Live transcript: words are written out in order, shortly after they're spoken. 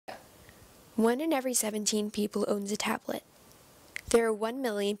1 in every 17 people owns a tablet. There are 1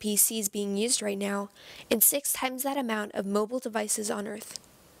 million PCs being used right now, and 6 times that amount of mobile devices on Earth.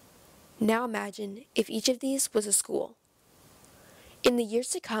 Now imagine if each of these was a school. In the years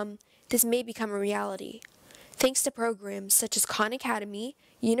to come, this may become a reality, thanks to programs such as Khan Academy,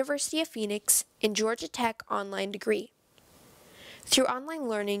 University of Phoenix, and Georgia Tech Online Degree. Through online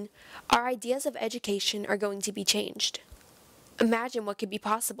learning, our ideas of education are going to be changed. Imagine what could be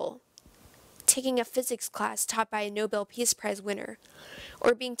possible. Taking a physics class taught by a Nobel Peace Prize winner,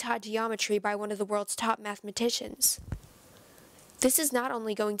 or being taught geometry by one of the world's top mathematicians. This is not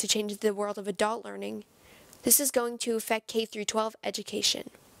only going to change the world of adult learning, this is going to affect K-12 education.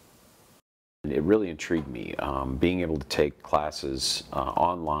 It really intrigued me, being able to take classes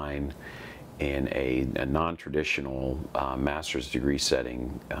online in a non-traditional master's degree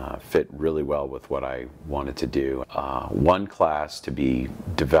setting fit really well with what I wanted to do. One class to be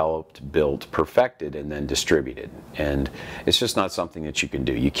developed, built, perfected, and then distributed. And it's just not something that you can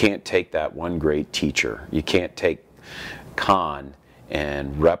do. You can't take that one great teacher. You can't take Khan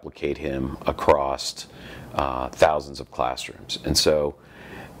and replicate him across thousands of classrooms. And so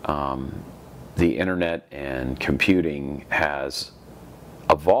the internet and computing has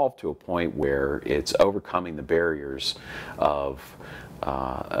evolved to a point where it's overcoming the barriers of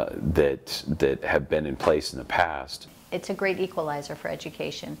that have been in place in the past. It's a great equalizer for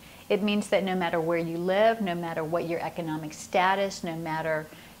education. It means that no matter where you live, no matter what your economic status, no matter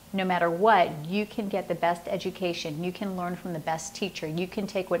what, you can get the best education. You can learn from the best teacher. You can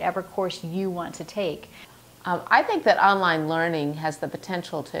take whatever course you want to take. I think that online learning has the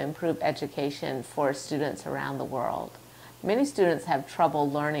potential to improve education for students around the world. Many students have trouble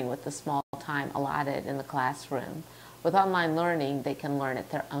learning with the small time allotted in the classroom. With online learning, they can learn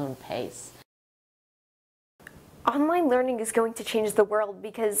at their own pace. Online learning is going to change the world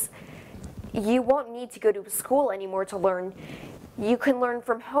because you won't need to go to school anymore to learn. You can learn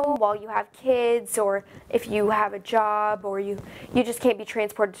from home while you have kids, or if you have a job, or you just can't be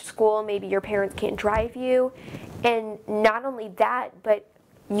transported to school, maybe your parents can't drive you. And not only that, but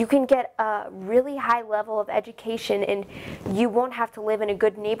you can get a really high level of education, and you won't have to live in a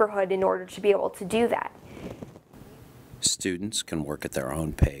good neighborhood in order to be able to do that. Students can work at their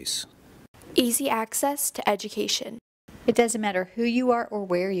own pace. Easy access to education. It doesn't matter who you are or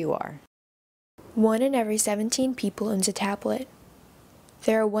where you are. 1 in every 17 people owns a tablet.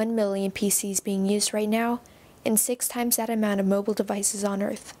 There are 1 million PCs being used right now, and 6 times that amount of mobile devices on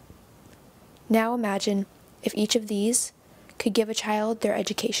Earth. Now imagine if each of these could give a child their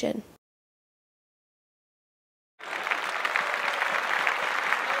education.